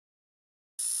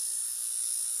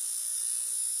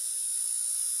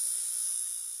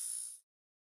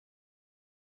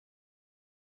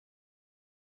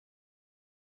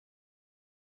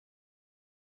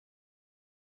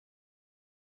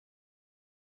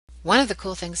One of the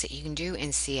cool things that you can do in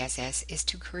CSS is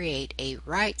to create a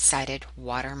right-sided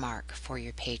watermark for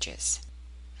your pages.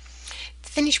 The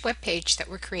finished web page that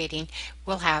we're creating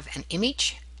will have an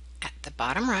image at the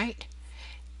bottom right,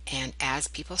 and as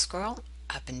people scroll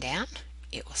up and down,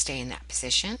 it will stay in that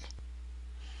position.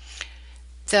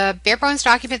 The bare bones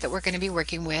document that we're going to be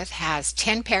working with has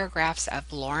 10 paragraphs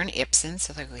of Lauren Ibsen,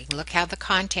 so that we can look how the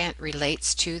content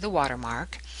relates to the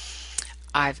watermark.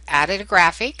 I've added a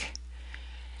graphic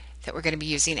that we're going to be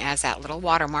using as that little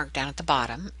watermark down at the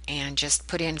bottom, and just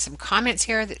put in some comments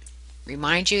here that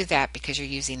remind you that because you're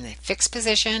using the fixed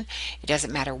position, it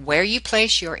doesn't matter where you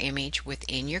place your image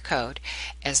within your code,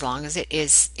 as long as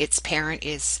its parent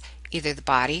is either the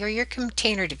body or your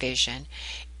container division,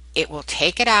 it will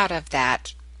take it out of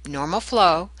that normal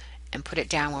flow and put it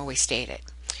down where we state it.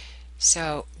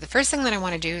 So the first thing that I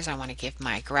want to do is I want to give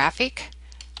my graphic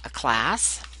a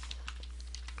class,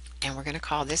 and we're going to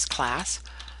call this class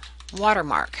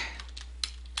Watermark.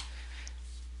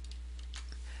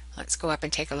 Let's go up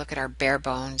and take a look at our bare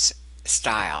bones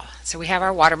style. So we have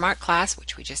our watermark class,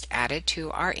 which we just added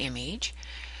to our image.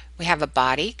 We have a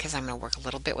body, because I'm going to work a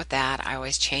little bit with that. I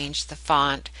always change the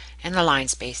font and the line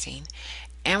spacing.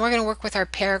 And we're going to work with our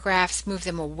paragraphs, move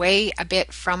them away a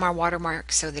bit from our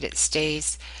watermark so that it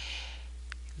stays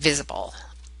visible.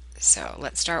 So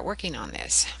let's start working on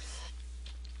this.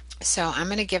 So I'm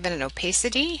going to give it an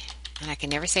opacity, and I can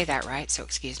never say that right, so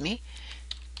excuse me.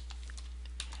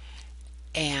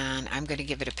 And I'm going to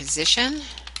give it a position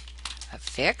of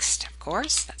fixed, of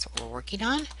course, that's what we're working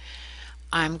on.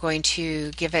 I'm going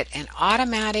to give it an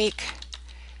automatic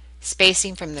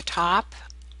spacing from the top.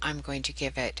 I'm going to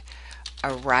give it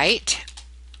a right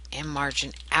and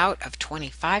margin out of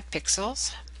 25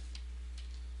 pixels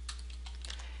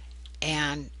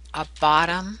and a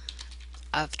bottom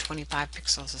of 25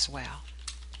 pixels as well.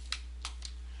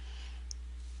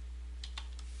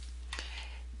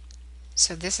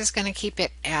 So this is going to keep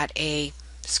it at a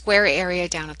square area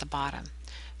down at the bottom.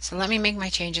 So let me make my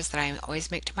changes that I always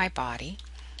make to my body.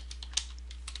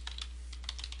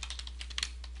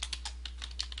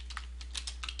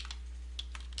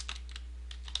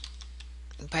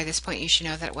 By this point you should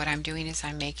know that what I'm doing is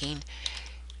I'm making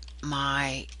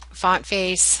my font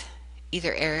face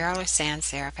either Arial or sans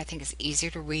serif. I think it's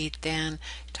easier to read than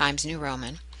Times New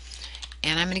Roman.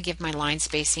 And I'm going to give my line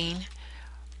spacing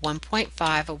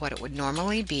 1.5 of what it would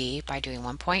normally be by doing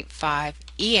 1.5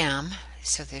 EM,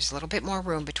 so there's a little bit more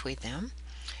room between them.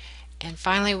 And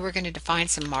finally we're going to define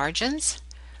some margins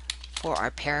for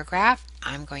our paragraph.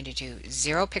 I'm going to do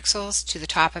 0 pixels to the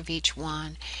top of each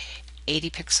one, 80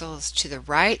 pixels to the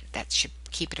right, that should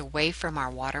keep it away from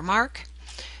our watermark,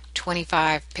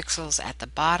 25 pixels at the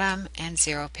bottom, and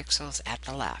 0 pixels at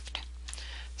the left.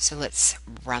 So let's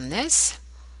run this.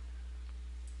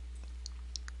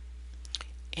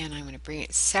 And I'm going to bring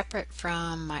it separate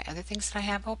from my other things that I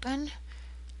have open.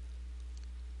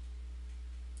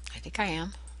 I think I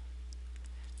am.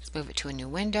 Let's move it to a new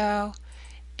window,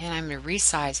 and I'm going to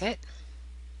resize it.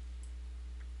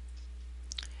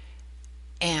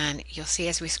 And you'll see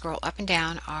as we scroll up and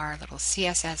down, our little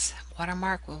CSS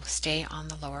watermark will stay on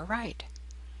the lower right.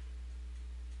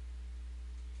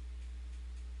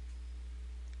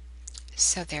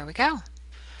 So there we go.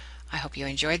 I hope you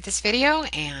enjoyed this video,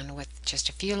 and with just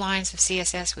a few lines of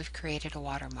CSS we've created a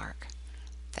watermark.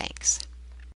 Thanks.